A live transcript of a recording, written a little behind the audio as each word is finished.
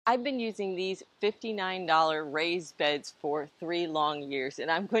I've been using these $59 raised beds for 3 long years,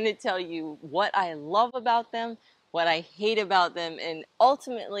 and I'm going to tell you what I love about them, what I hate about them, and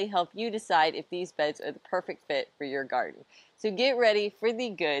ultimately help you decide if these beds are the perfect fit for your garden. So get ready for the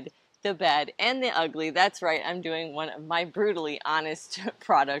good, the bad, and the ugly. That's right, I'm doing one of my brutally honest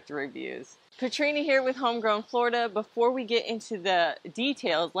product reviews. Katrina here with Homegrown Florida. Before we get into the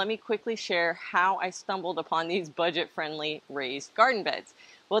details, let me quickly share how I stumbled upon these budget-friendly raised garden beds.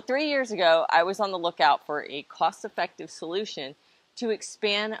 Well, 3 years ago, I was on the lookout for a cost-effective solution to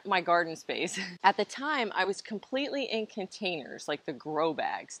expand my garden space. At the time, I was completely in containers, like the grow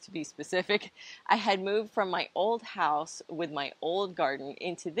bags to be specific. I had moved from my old house with my old garden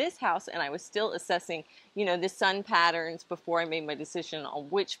into this house, and I was still assessing, the sun patterns before I made my decision on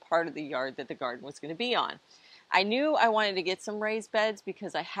which part of the yard that the garden was going to be on. I knew I wanted to get some raised beds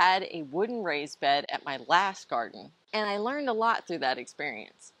because I had a wooden raised bed at my last garden, and I learned a lot through that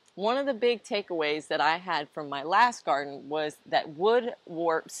experience. One of the big takeaways that I had from my last garden was that wood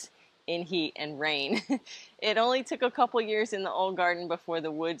warps in heat and rain. It only took a couple years in the old garden before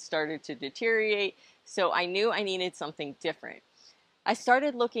the wood started to deteriorate, so I knew I needed something different. I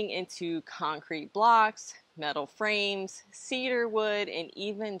started looking into concrete blocks, metal frames, cedar wood, and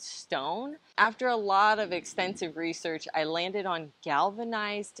even stone. After a lot of extensive research, I landed on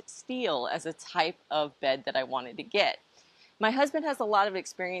galvanized steel as a type of bed that I wanted to get. My husband has a lot of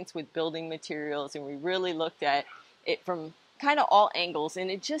experience with building materials, and we really looked at it from kind of all angles, and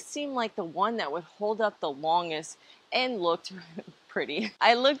it just seemed like the one that would hold up the longest and looked pretty.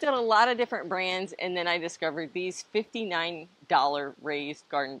 I looked at a lot of different brands, and then I discovered these $59 raised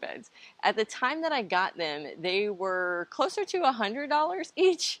garden beds. At the time that I got them, they were closer to $100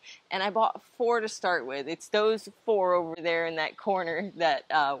 each, and I bought 4 to start with. It's those 4 over there in that corner that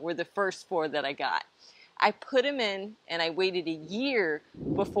were the first 4 that I got. I put them in, and I waited a year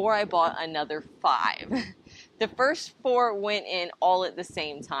before I bought another 5. The first 4 went in all at the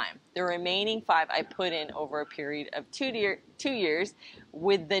same time. The remaining 5 I put in over a period of 2 years,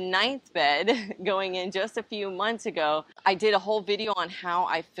 with the 9th bed going in just a few months ago. I did a whole video on how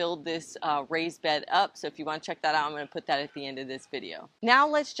I filled this raised bed up, so if you want to check that out, I'm going to put that at the end of this video. Now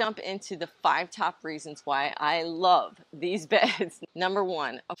let's jump into the 5 top reasons why I love these beds. Number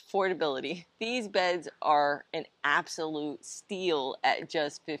 1, affordability. These beds are an absolute steal at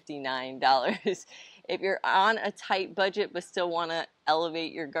just $59. If you're on a tight budget but still want to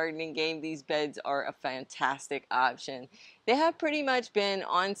elevate your gardening game, these beds are a fantastic option. They have pretty much been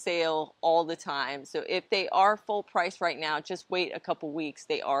on sale all the time, so if they are full price right now, just wait a couple weeks.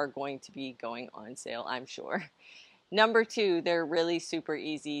 They are going to be going on sale, I'm sure. Number 2, they're really super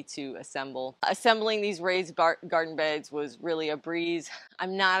easy to assemble. Assembling these raised garden beds was really a breeze.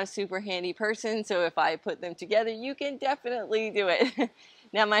 I'm not a super handy person, so if I put them together, you can definitely do it.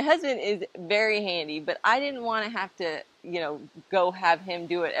 Now, my husband is very handy, but I didn't want to have to, go have him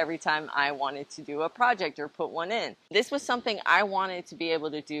do it every time I wanted to do a project or put one in. This was something I wanted to be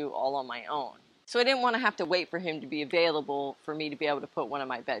able to do all on my own. So I didn't want to have to wait for him to be available for me to be able to put one of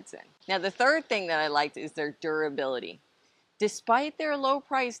my beds in. Now, the third thing that I liked is their durability. Despite their low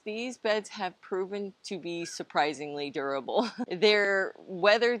price, these beds have proven to be surprisingly durable. They're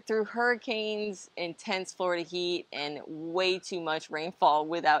weathered through hurricanes, intense Florida heat, and way too much rainfall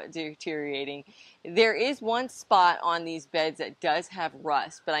without deteriorating. There is one spot on these beds that does have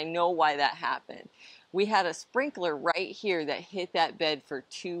rust, but I know why that happened. We had a sprinkler right here that hit that bed for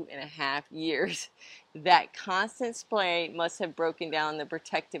 2.5 years. That constant spray must have broken down the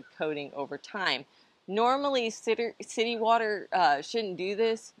protective coating over time. Normally, city water shouldn't do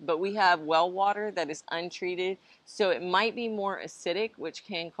this, but we have well water that is untreated, so it might be more acidic, which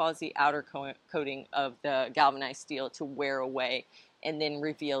can cause the outer coating of the galvanized steel to wear away and then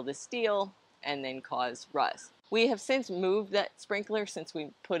reveal the steel and then cause rust. We have since moved that sprinkler since we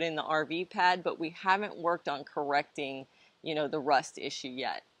put in the RV pad, but we haven't worked on correcting, the rust issue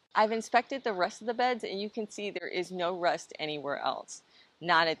yet. I've inspected the rest of the beds, and you can see there is no rust anywhere else.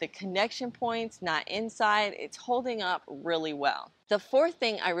 Not at the connection points, not inside. It's holding up really well. The fourth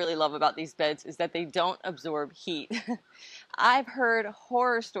thing I really love about these beds is that they don't absorb heat. I've heard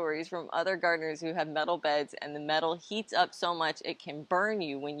horror stories from other gardeners who have metal beds, and the metal heats up so much it can burn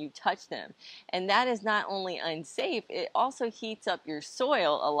you when you touch them. And that is not only unsafe, it also heats up your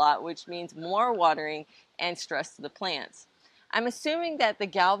soil a lot, which means more watering and stress to the plants. I'm assuming that the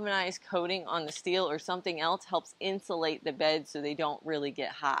galvanized coating on the steel or something else helps insulate the bed so they don't really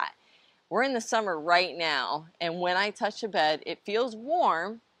get hot. We're in the summer right now, and when I touch a bed, it feels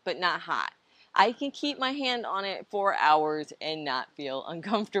warm, but not hot. I can keep my hand on it for hours and not feel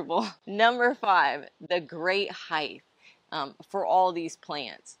uncomfortable. Number 5, the great height. for all these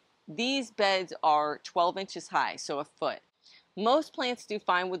plants. These beds are 12 inches high, so a foot. Most plants do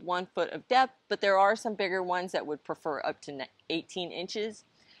fine with 1 foot of depth, but there are some bigger ones that would prefer up to 18 inches.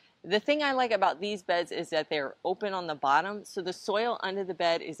 The thing I like about these beds is that they're open on the bottom, so the soil under the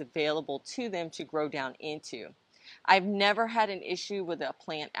bed is available to them to grow down into. I've never had an issue with a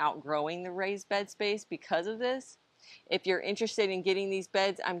plant outgrowing the raised bed space because of this. If you're interested in getting these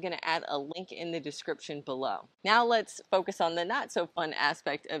beds, I'm going to add a link in the description below. Now let's focus on the not so fun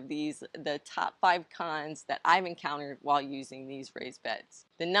aspect of these, the top 5 cons that I've encountered while using these raised beds.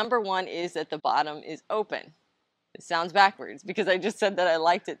 The number 1 is that the bottom is open. It sounds backwards because I just said that I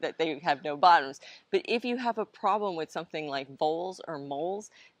liked it that they have no bottoms. But if you have a problem with something like voles or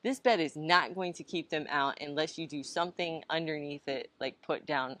moles, this bed is not going to keep them out unless you do something underneath it, like put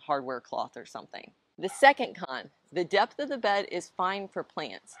down hardware cloth or something. The second con, the depth of the bed is fine for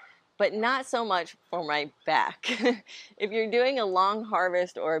plants, but not so much for my back. If you're doing a long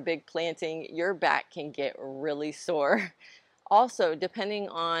harvest or a big planting, your back can get really sore. Also, depending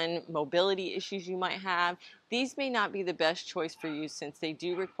on mobility issues you might have, these may not be the best choice for you since they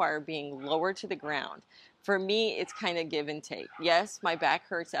do require being lower to the ground. For me, it's kind of give and take. Yes, my back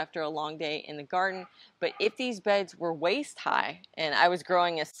hurts after a long day in the garden, but if these beds were waist high and I was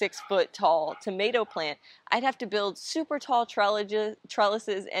growing a 6-foot tall tomato plant, I'd have to build super tall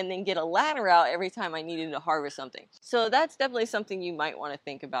trellises and then get a ladder out every time I needed to harvest something. So that's definitely something you might want to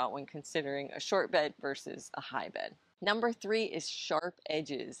think about when considering a short bed versus a high bed. Number 3 is sharp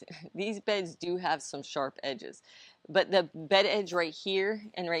edges. These beds do have some sharp edges, but the bed edge right here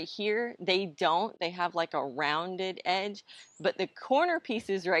and right here, they don't. They have like a rounded edge, but the corner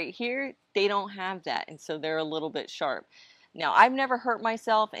pieces right here, they don't have that, and so they're a little bit sharp. Now, I've never hurt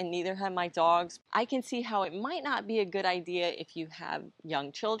myself and neither have my dogs. I can see how it might not be a good idea if you have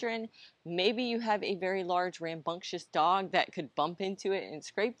young children. Maybe you have a very large rambunctious dog that could bump into it and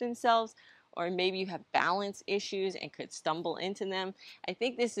scrape themselves, or maybe you have balance issues and could stumble into them. I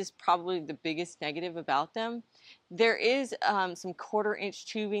think this is probably the biggest negative about them. There is some 1/4-inch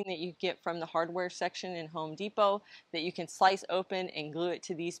tubing that you get from the hardware section in Home Depot that you can slice open and glue it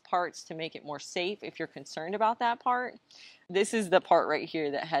to these parts to make it more safe if you're concerned about that part. This is the part right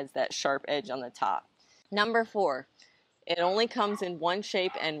here that has that sharp edge on the top. Number 4. It only comes in one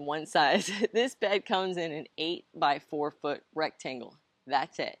shape and one size. This bed comes in an 8 by 4 foot rectangle.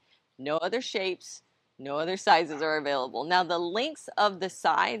 That's it. No other shapes, no other sizes are available. Now the lengths of the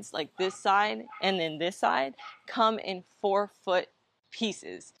sides, like this side and then this side, come in 4-foot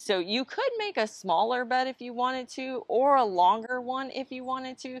pieces. So you could make a smaller bed if you wanted to, or a longer one if you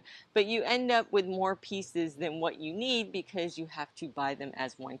wanted to, but you end up with more pieces than what you need because you have to buy them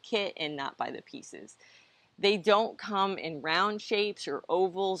as one kit and not buy the pieces. They don't come in round shapes or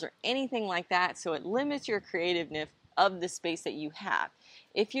ovals or anything like that, so it limits your creativeness of the space that you have.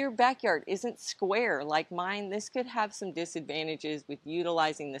 If your backyard isn't square like mine, this could have some disadvantages with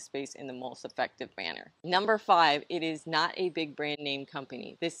utilizing the space in the most effective manner. Number 5, it is not a big brand name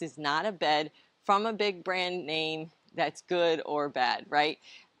company. This is not a bed from a big brand name that's good or bad, right?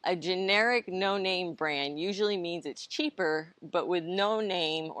 A generic no-name brand usually means it's cheaper, but with no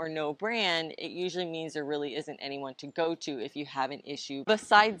name or no brand, it usually means there really isn't anyone to go to if you have an issue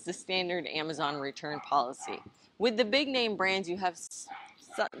besides the standard Amazon return policy. With the big name brands, you have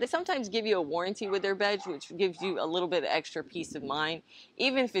they sometimes give you a warranty with their beds, which gives you a little bit of extra peace of mind,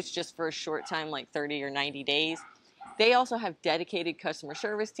 even if it's just for a short time, like 30 or 90 days. They also have dedicated customer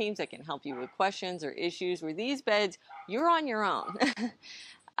service teams that can help you with questions or issues. Where these beds, you're on your own.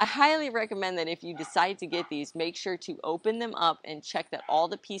 I highly recommend that if you decide to get these, make sure to open them up and check that all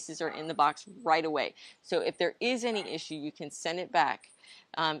the pieces are in the box right away. So if there is any issue, you can send it back.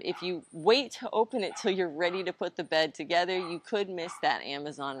 If you wait to open it till you're ready to put the bed together, you could miss that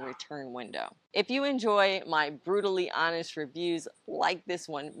Amazon return window. If you enjoy my brutally honest reviews like this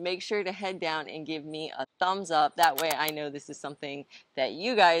one, make sure to head down and give me a thumbs up. That way I know this is something that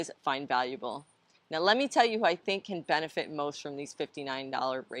you guys find valuable. Now let me tell you who I think can benefit most from these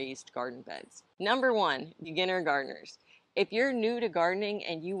 $59 raised garden beds. Number 1, beginner gardeners. If you're new to gardening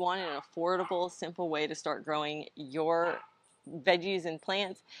and you want an affordable, simple way to start growing your veggies and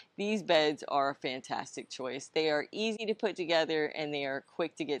plants, these beds are a fantastic choice. They are easy to put together and they are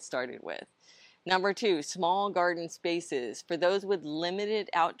quick to get started with. Number 2, small garden spaces. For those with limited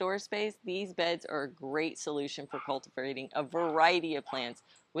outdoor space, these beds are a great solution for cultivating a variety of plants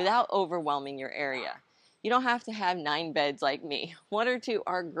without overwhelming your area. You don't have to have 9 beds like me. 1 or 2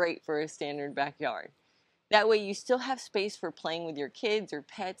 are great for a standard backyard. That way you still have space for playing with your kids or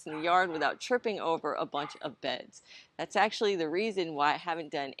pets in the yard without tripping over a bunch of beds. That's actually the reason why I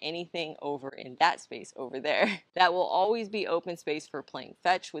haven't done anything over in that space over there. That will always be open space for playing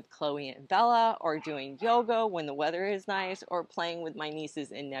fetch with Chloe and Bella, or doing yoga when the weather is nice, or playing with my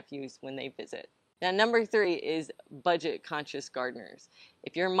nieces and nephews when they visit. Now, number 3 is budget conscious gardeners.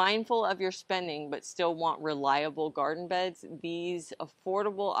 If you're mindful of your spending but still want reliable garden beds, these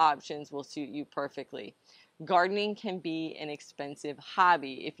affordable options will suit you perfectly. Gardening can be an expensive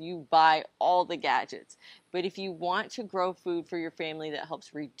hobby if you buy all the gadgets, but if you want to grow food for your family that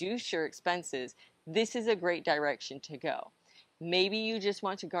helps reduce your expenses, this is a great direction to go. Maybe you just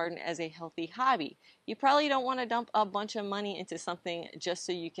want to garden as a healthy hobby. You probably don't want to dump a bunch of money into something just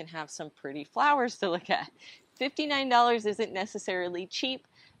so you can have some pretty flowers to look at. $59 isn't necessarily cheap,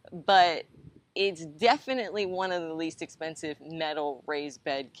 but it's definitely one of the least expensive metal raised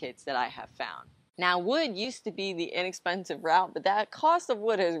bed kits that I have found. Now, wood used to be the inexpensive route, but that cost of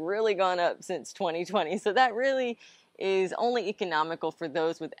wood has really gone up since 2020. So that really is only economical for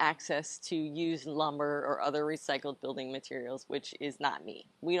those with access to used lumber or other recycled building materials, which is not me.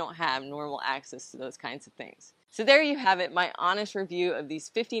 We don't have normal access to those kinds of things. So there you have it, my honest review of these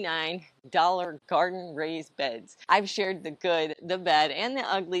 $59 garden raised beds. I've shared the good, the bad, and the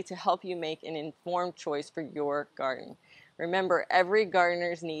ugly to help you make an informed choice for your garden. Remember, every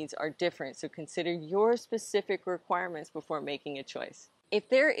gardener's needs are different, so consider your specific requirements before making a choice. If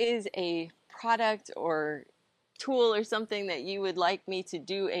there is a product or tool or something that you would like me to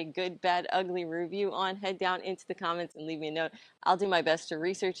do a good, bad, ugly review on, head down into the comments and leave me a note. I'll do my best to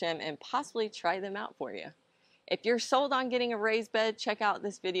research them and possibly try them out for you. If you're sold on getting a raised bed, check out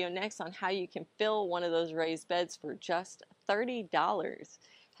this video next on how you can fill one of those raised beds for just $30.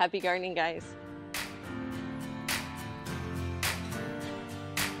 Happy gardening, guys.